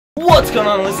What's going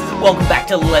on, listeners, and welcome back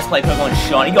to Let's Play Pokemon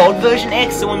Shiny Gold version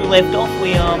X. So when we left off,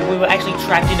 we were actually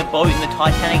trapped in a boat and the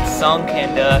Titanic sunk,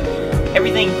 and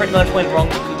everything pretty much went wrong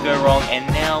that could go wrong, and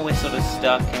now we're sort of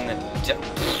stuck in the...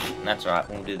 That's right,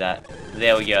 we'll do that.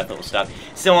 There we go, I thought we were stuck.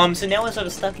 So now we're sort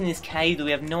of stuck in this cave that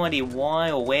we have no idea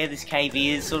why or where this cave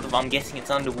is. Sort of, I'm guessing it's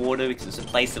underwater because it's a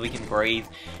place that we can breathe.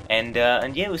 And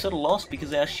yeah, we're sort of lost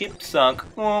because our ship sunk.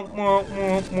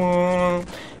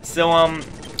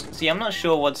 So yeah, I'm not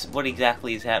sure what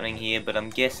exactly is happening here, but I'm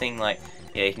guessing, like,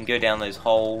 yeah, you can go down those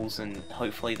holes and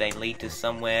hopefully they lead to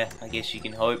somewhere. I guess you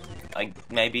can hope.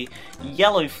 Maybe.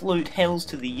 Yellow flute, hells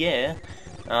to the yeah.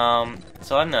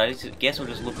 So I don't know, I guess we'll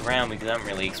just look around because I haven't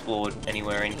really explored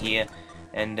anywhere in here.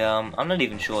 And I'm not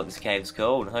even sure what this cave's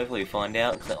called. Hopefully we find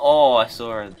out. Oh, I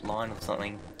saw a line or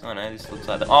something. I don't know, this looks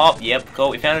like that. Oh, yep, cool,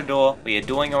 we found a door. We are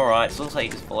doing alright. So it looks like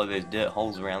you just follow those dirt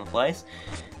holes around the place.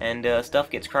 And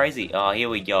stuff gets crazy. Oh, here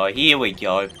we go, here we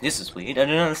go. This is weird. I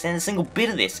don't understand a single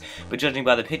bit of this. But judging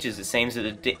by the pictures, it seems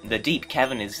that the deep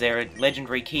cavern is there a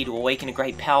legendary key to awaken a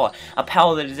great power. A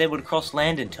power that is able to cross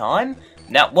land and time?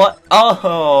 Now, what?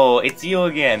 Oh, it's you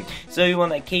again. So you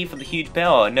want that key for the huge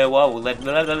power? No, well, I'm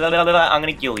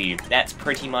gonna kill you. That's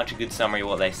pretty much a good summary of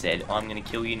what they said. I'm gonna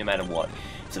kill you no matter what.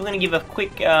 So we're gonna give a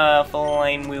quick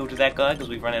flame wheel to that guy because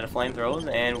we've run out of flamethrowers,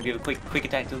 and we'll give a quick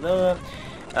attack to the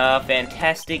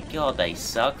fantastic. God, they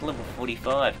suck. Level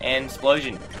 45 and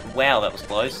explosion. Wow, that was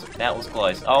close. That was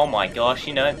close. Oh my gosh,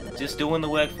 you know, just doing the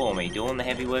work for me, doing the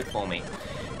heavy work for me.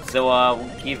 So we'll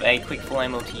give a quick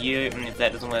flame wheel to you, and if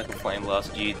that doesn't work, we'll flame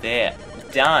blast you there.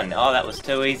 Done. Oh, that was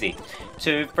too easy.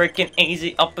 Too freaking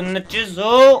easy up in the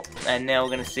chisel. And now we're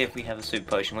gonna see if we have a soup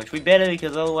potion, which we better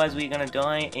because otherwise we're gonna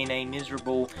die in a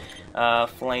miserable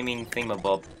flaming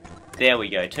thingamabob. There we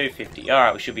go, 250.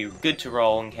 Alright, we should be good to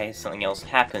roll in case something else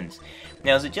happens.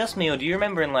 Now, is it just me, or do you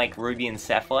remember in, like, Ruby and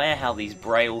Sapphire, how these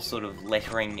Braille sort of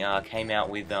lettering came out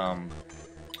with, oh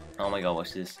my god,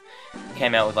 watch this.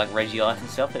 Came out with, like, Regiite and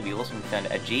stuff? That'd be awesome if we found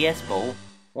a GS ball.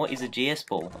 What is a GS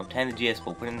ball? Obtain the GS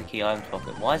ball, put it in the key items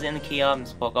pocket. Why is it in the key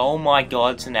items pocket? Oh my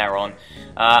god, it's an Aron.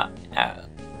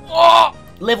 Oh!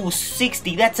 Level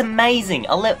 60, that's amazing!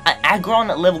 Aggron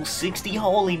at level 60,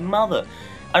 holy mother!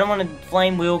 I don't want to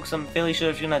flame wheel because I'm fairly sure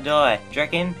it's gonna die. Do you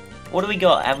reckon? What do we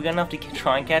got? Have we got enough to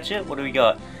try and catch it? What do we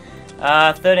got?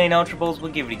 13 Ultra Balls,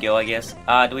 we'll give it a go, I guess.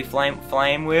 Do we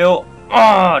flame wheel?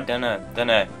 Oh, don't know.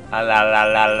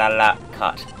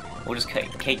 Cut. We'll just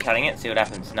keep cutting it, see what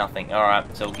happens. Nothing.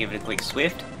 Alright, so we'll give it a quick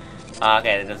swift.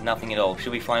 Okay, that does nothing at all.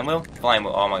 Should we flame wheel? Flame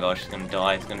wheel. Oh my gosh, it's gonna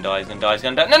die, it's gonna die, it's gonna die, it's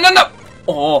gonna die. No!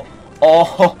 Oh.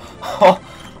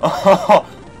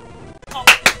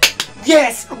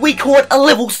 Yes! We caught a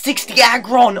level 60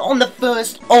 Aggron on the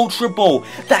first Ultra Ball!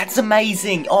 That's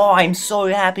amazing! Oh, I'm so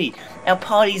happy! Our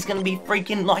party's gonna be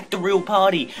freaking like the real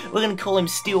party! We're gonna call him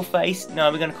Steelface.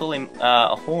 No, we're gonna call him,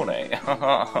 Horno.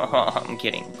 I'm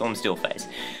kidding. Call him Steelface.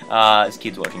 This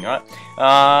kid's watching, right?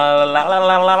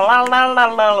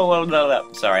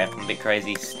 Sorry, I'm a bit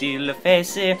crazy.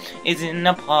 Steelface is in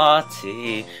the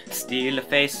party.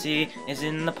 Steelface is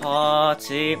in the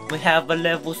party. We have a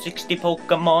level 60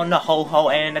 Pokemon, a Ho-Ho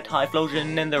and a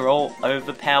Typhlosion, and they're all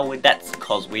overpowered. That's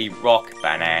cause we rock.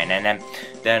 I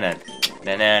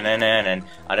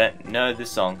don't know the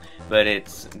song, but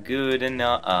it's good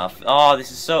enough. Oh,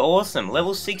 this is so awesome.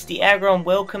 Level 60 Aggron,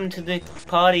 welcome to the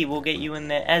party. We'll get you in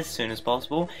there as soon as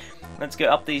possible. Let's go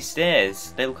up these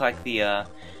stairs. They look like the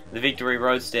Victory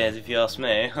Road stairs, if you ask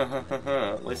me.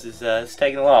 This is it's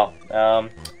taking a while.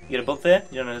 You got a book there?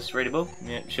 You want to just read a book?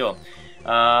 Yeah, sure.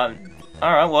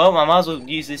 Alright, well, I might as well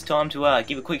use this time to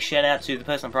give a quick shout out to the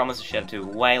person I promised a shout out to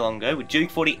way long ago, with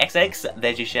Duke40XX.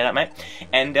 There's your shout out, mate.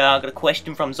 And I got a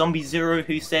question from Zombie Zero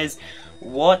who says,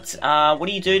 what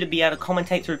do you do to be able to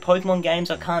commentate through Pokemon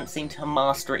games? I can't seem to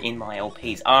master it in my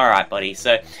LPs. Alright, buddy,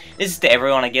 so this is to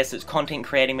everyone, I guess, that's content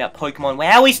creating about Pokemon.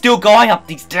 How are we still going up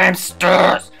these damn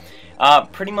stairs?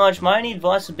 Pretty much my only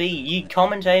advice would be you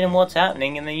commentate on what's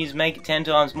happening and then you just make it 10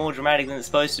 times more dramatic than it's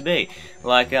supposed to be.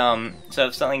 Like, so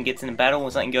if something gets in a battle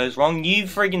or something goes wrong, you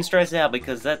freaking stress out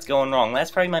because that's going wrong. That's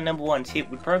probably my #1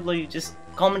 tip, would probably just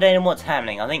commentate on what's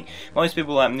happening. I think most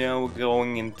people are like, no, we're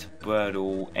going into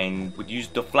battle and would use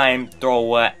the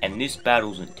flamethrower and this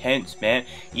battle's intense, man.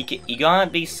 You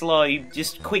can't be slow, you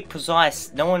just quick,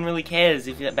 precise. No one really cares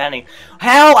if you're battling.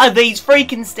 How are these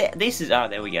freaking this is, oh,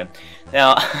 there we go.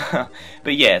 Now,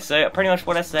 but yeah, so pretty much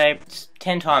what I say, just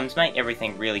 10 times, make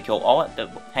everything really cool. Oh,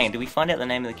 hang on, did we find out the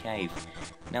name of the cave?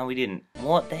 No, we didn't.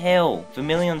 What the hell?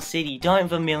 Vermilion City, don't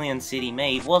Vermilion City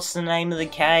me. What's the name of the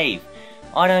cave?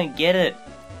 I don't get it.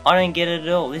 I don't get it at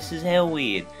all. This is hell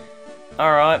weird.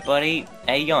 Alright, buddy.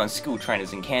 How you going? School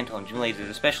trainers and cantons, your leaders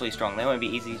are especially strong. They won't be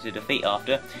easy to defeat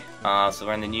after. So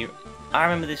we're in the new... I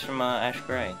remember this from Ash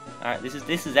Grey. Alright, this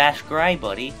is Ash Grey,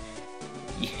 buddy.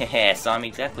 Yes, I'm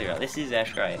exactly right. This is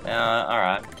Ash Grey.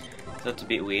 Alright. So that's a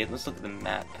bit weird. Let's look at the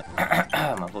map.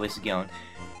 My voice is going.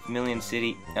 Vermilion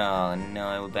City. Oh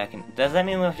no, we're back in... Does that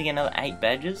mean we have to get another 8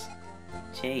 badges?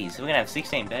 Jeez, so we're gonna have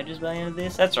 16 badges by the end of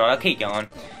this? That's right, I'll keep going.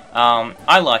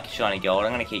 I like shiny gold.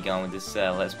 I'm gonna keep going with this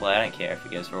Let's Play. I don't care if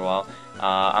it goes for a while.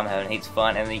 I'm having heaps of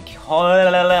fun. And we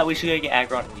should go get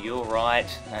Aggron. You're right.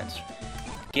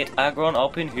 Get Aggron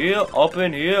up in here, up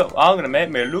in here. I'm gonna make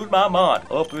me lose my mind.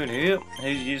 Up in here.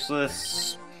 Who's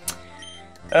useless?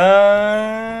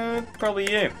 Probably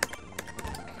you.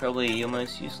 Probably you're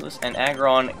most useless. And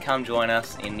Aggron, come join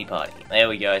us in the party. There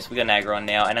we go. So we got an Aggron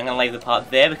now, and I'm gonna leave the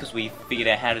part there because we figured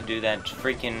out how to do that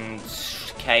freaking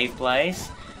cave place.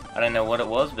 I don't know what it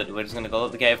was, but we're just gonna call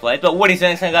it the cave place. But what do you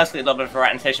think, guys? Click the button for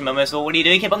right and session moments. So what do you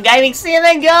do? Keep on gaming. See you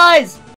then, guys.